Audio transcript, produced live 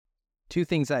Two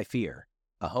things I fear: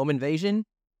 a home invasion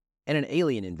and an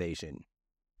alien invasion.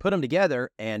 Put them together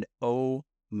and oh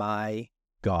my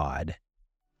God.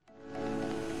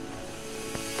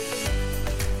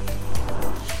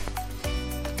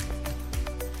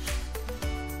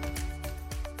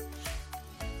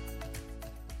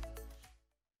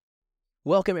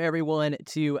 Welcome everyone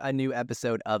to a new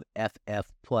episode of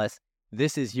FF Plus.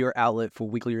 This is your outlet for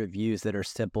weekly reviews that are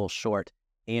simple, short,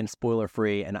 and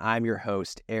spoiler-free, and I'm your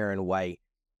host, Aaron White,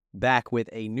 back with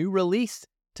a new release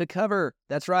to cover.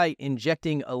 That's right,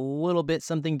 injecting a little bit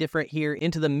something different here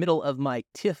into the middle of my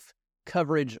TIFF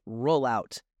coverage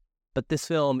rollout. But this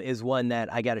film is one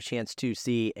that I got a chance to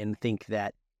see and think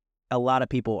that a lot of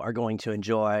people are going to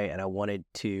enjoy, and I wanted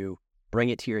to bring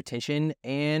it to your attention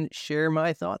and share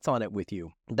my thoughts on it with you.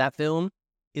 That film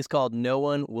is called No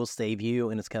One Will Save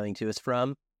You, and it's coming to us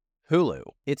from Hulu.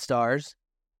 It stars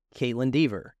Kaitlyn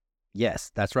Dever.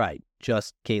 Yes, that's right,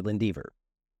 just Kaitlyn Dever.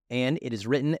 And it is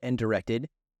written and directed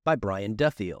by Brian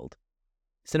Duffield.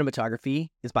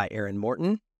 Cinematography is by Aaron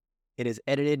Morton. It is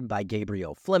edited by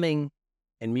Gabriel Fleming,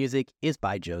 and music is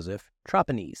by Joseph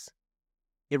Tropanese.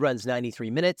 It runs 93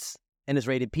 minutes and is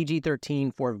rated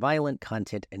PG-13 for violent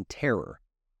content and terror.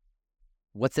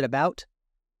 What's it about?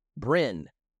 Bryn,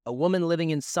 a woman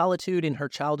living in solitude in her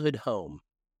childhood home,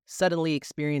 suddenly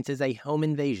experiences a home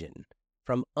invasion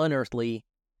from unearthly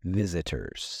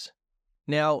visitors.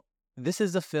 Now, this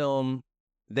is a film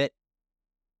that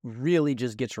really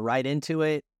just gets right into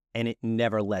it, and it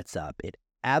never lets up. It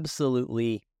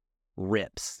absolutely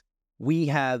rips. We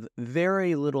have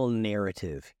very little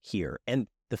narrative here, and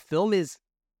the film is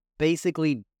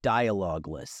basically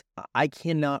dialogueless. I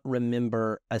cannot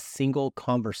remember a single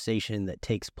conversation that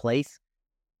takes place.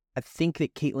 I think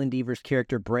that Kaitlyn Dever's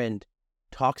character, Bryn,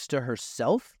 talks to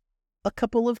herself a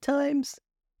couple of times,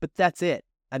 but that's it.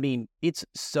 I mean, it's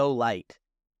so light.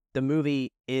 The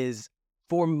movie is,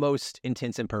 for most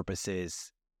intents and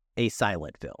purposes, a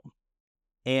silent film.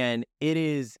 And it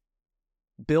is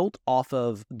built off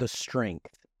of the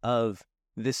strength of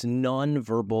this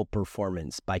nonverbal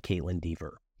performance by Kaitlyn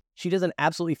Dever. She does an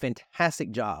absolutely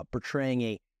fantastic job portraying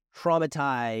a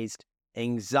traumatized,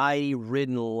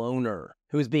 anxiety-ridden loner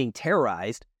who is being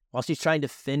terrorized while she's trying to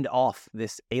fend off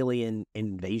this alien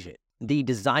invasion. The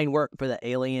design work for the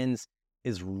aliens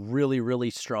is really, really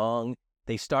strong.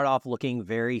 They start off looking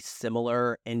very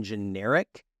similar and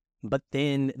generic, but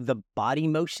then the body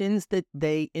motions that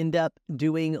they end up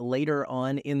doing later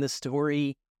on in the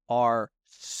story are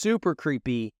super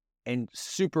creepy and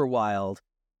super wild.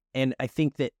 And I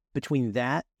think that between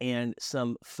that and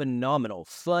some phenomenal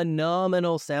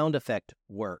sound effect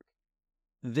work,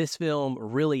 this film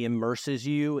really immerses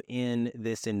you in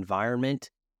this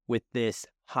environment with this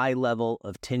high level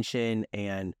of tension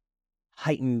and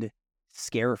heightened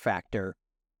scare factor.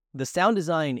 The sound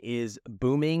design is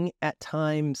booming at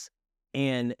times,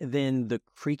 and then the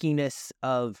creakiness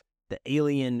of the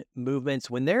alien movements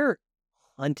when they're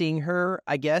hunting her,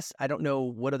 I guess. I don't know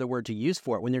what other word to use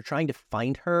for it. When they're trying to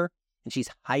find her and she's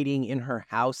hiding in her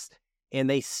house and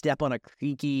they step on a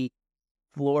creaky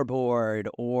floorboard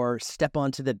or step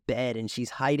onto the bed and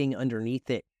she's hiding underneath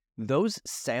it. Those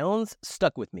sounds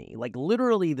stuck with me. Like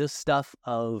literally the stuff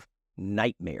of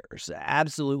nightmares.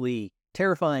 Absolutely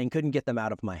terrifying. Couldn't get them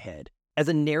out of my head. As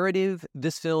a narrative,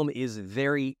 this film is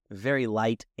very, very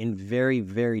light and very,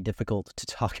 very difficult to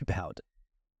talk about.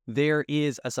 There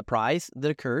is a surprise that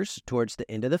occurs towards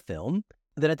the end of the film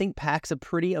that I think packs a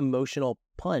pretty emotional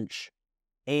punch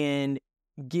and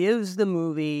gives the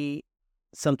movie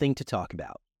something to talk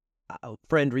about. A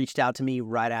friend reached out to me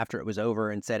right after it was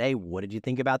over and said, "Hey, what did you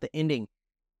think about the ending?"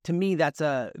 To me, that's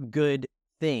a good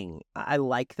thing. I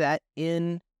like that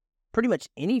in pretty much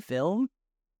any film,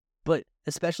 but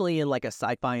especially in like a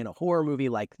sci-fi and a horror movie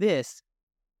like this,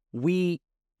 we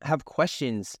have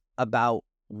questions about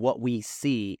what we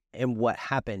see and what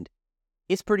happened.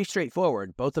 It's pretty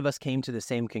straightforward. Both of us came to the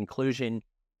same conclusion,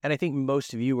 and I think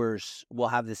most viewers will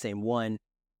have the same one.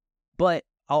 But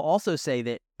I'll also say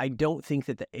that I don't think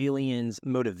that the aliens'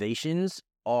 motivations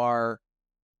are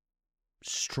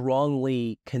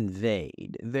strongly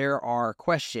conveyed. There are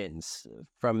questions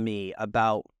from me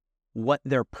about what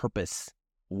their purpose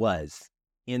was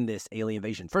in this alien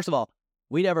invasion. First of all,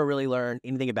 we never really learn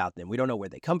anything about them. We don't know where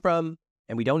they come from,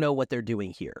 and we don't know what they're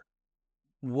doing here.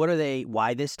 What are they?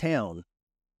 Why this town?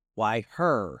 Why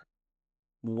her?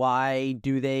 Why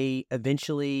do they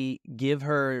eventually give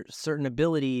her certain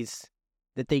abilities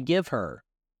that they give her?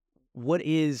 What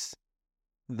is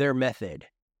their method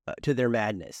to their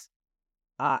madness?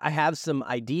 I have some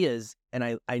ideas, and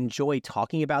I enjoy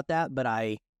talking about that, but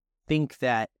I think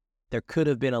that there could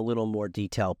have been a little more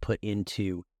detail put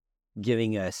into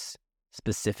giving us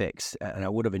specifics, and I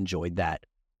would have enjoyed that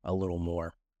a little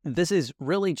more. This is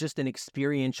really just an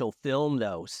experiential film,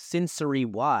 though.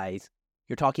 Sensory-wise,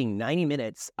 you're talking 90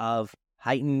 minutes of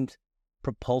heightened,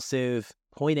 propulsive,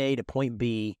 point A to point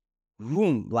B.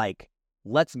 Boom, like,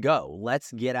 let's go.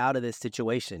 Let's get out of this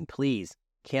situation, please.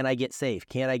 Can I get safe?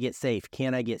 Can I get safe?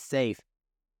 Can I get safe?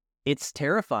 It's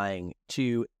terrifying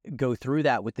to go through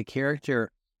that with the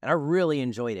character, and I really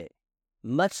enjoyed it.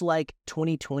 Much like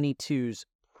 2022's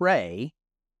Prey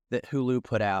that Hulu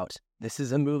put out, this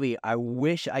is a movie I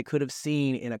wish I could have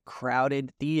seen in a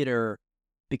crowded theater,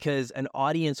 because an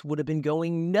audience would have been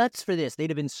going nuts for this. They'd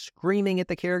have been screaming at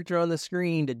the character on the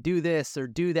screen to do this or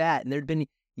do that, and there'd been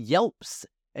yelps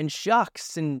and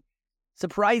shocks and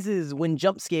surprises when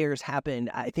jump scares happened.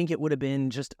 I think it would have been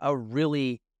just a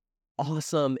really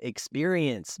awesome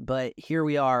experience, but here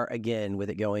we are again with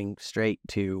it going straight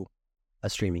to a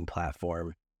streaming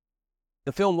platform.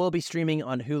 The film will be streaming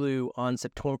on Hulu on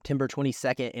September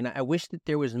 22nd, and I wish that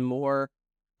there was more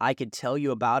I could tell you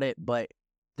about it, but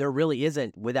there really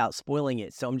isn't without spoiling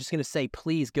it. So I'm just going to say,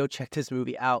 please go check this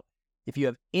movie out. If you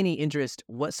have any interest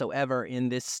whatsoever in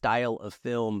this style of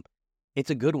film, it's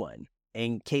a good one.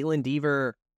 And Kaitlyn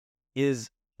Dever is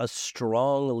a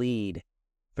strong lead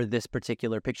for this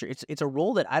particular picture. It's a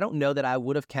role that I don't know that I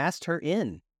would have cast her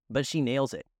in, but she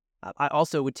nails it. I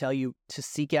also would tell you to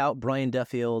seek out Brian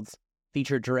Duffield's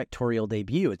feature directorial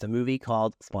debut. It's a movie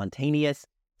called Spontaneous.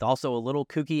 It's also a little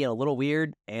kooky and a little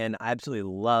weird, and I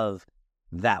absolutely love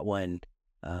that one.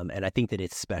 And I think that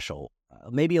it's special,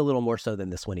 maybe a little more so than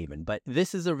this one even. But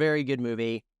this is a very good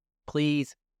movie.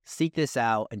 Please seek this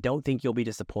out. I don't think you'll be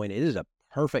disappointed. It is a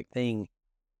perfect thing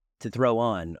to throw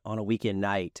on a weekend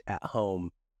night at home,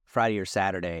 Friday or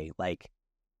Saturday. Like,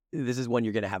 this is one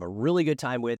you're going to have a really good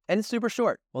time with, and it's super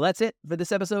short. Well, that's it for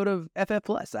this episode of FF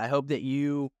Plus. I hope that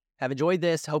you have enjoyed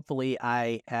this. Hopefully,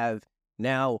 I have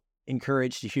now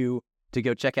encouraged you to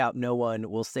go check out No One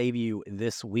Will Save You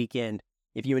this weekend.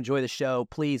 If you enjoy the show,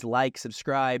 please like,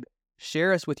 subscribe,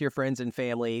 share us with your friends and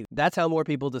family. That's how more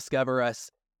people discover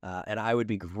us, and I would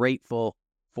be grateful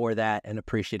for that and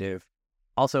appreciative.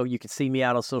 Also, you can see me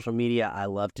out on social media. I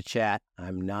love to chat.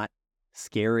 I'm not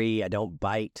scary. I don't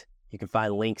bite. You can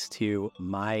find links to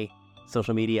my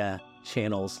social media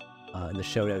channels in the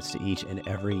show notes to each and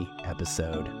every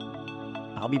episode.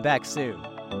 I'll be back soon.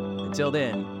 Until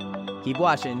then, keep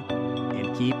watching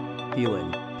and keep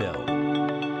feeling Phil.